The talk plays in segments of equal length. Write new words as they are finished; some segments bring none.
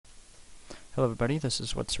Hello everybody, this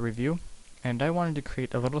is What's a Review, and I wanted to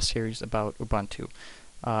create a little series about Ubuntu.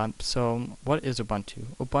 So what is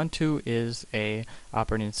Ubuntu? Ubuntu is a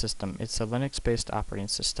operating system. It's a Linux-based operating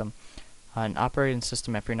system. An operating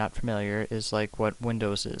system, if you're not familiar, is like what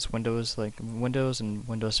Windows is. Windows, like Windows and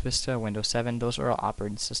Windows Vista, Windows 7, those are all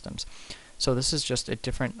operating systems. So this is just a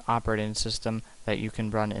different operating system that you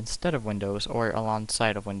can run instead of Windows or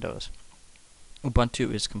alongside of Windows.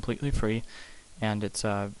 Ubuntu is completely free, and it's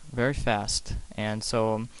very fast. And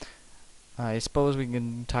so I suppose we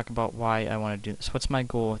can talk about why I want to do this. What's my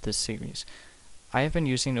goal with this series? I have been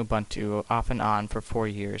using Ubuntu off and on for 4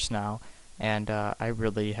 years now, and I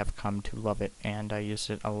really have come to love it, and I use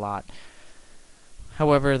it a lot.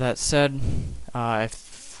 However, that said, I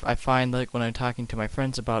find like when I'm talking to my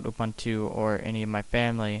friends about Ubuntu or any of my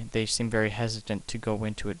family, they seem very hesitant to go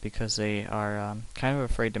into it because they are kind of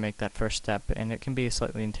afraid to make that first step, and it can be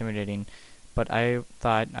slightly intimidating. But I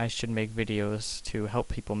thought I should make videos to help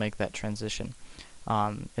people make that transition.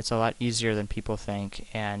 It's a lot easier than people think,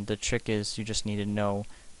 and the trick is you just need to know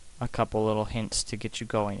a couple little hints to get you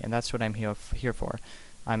going, and that's what I'm here for.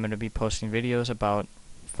 I'm going to be posting videos about,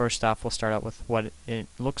 first off, we'll start out with what it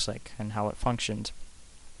looks like and how it functions.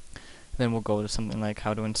 Then we'll go to something like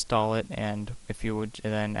how to install it, and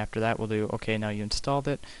then after that we'll do, okay, now you installed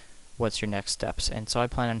it, what's your next steps? And so I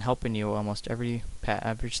plan on helping you almost every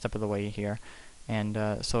step of the way here. And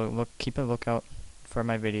so keep a lookout for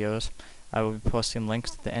my videos. I will be posting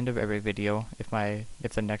links at the end of every video if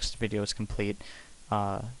the next video is complete.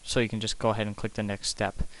 So you can just go ahead and click the next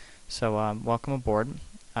step. So welcome aboard.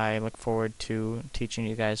 I look forward to teaching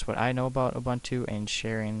you guys what I know about Ubuntu and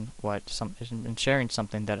sharing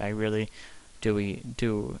something that I really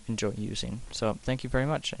do enjoy using. So thank you very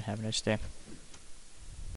much and have a nice day.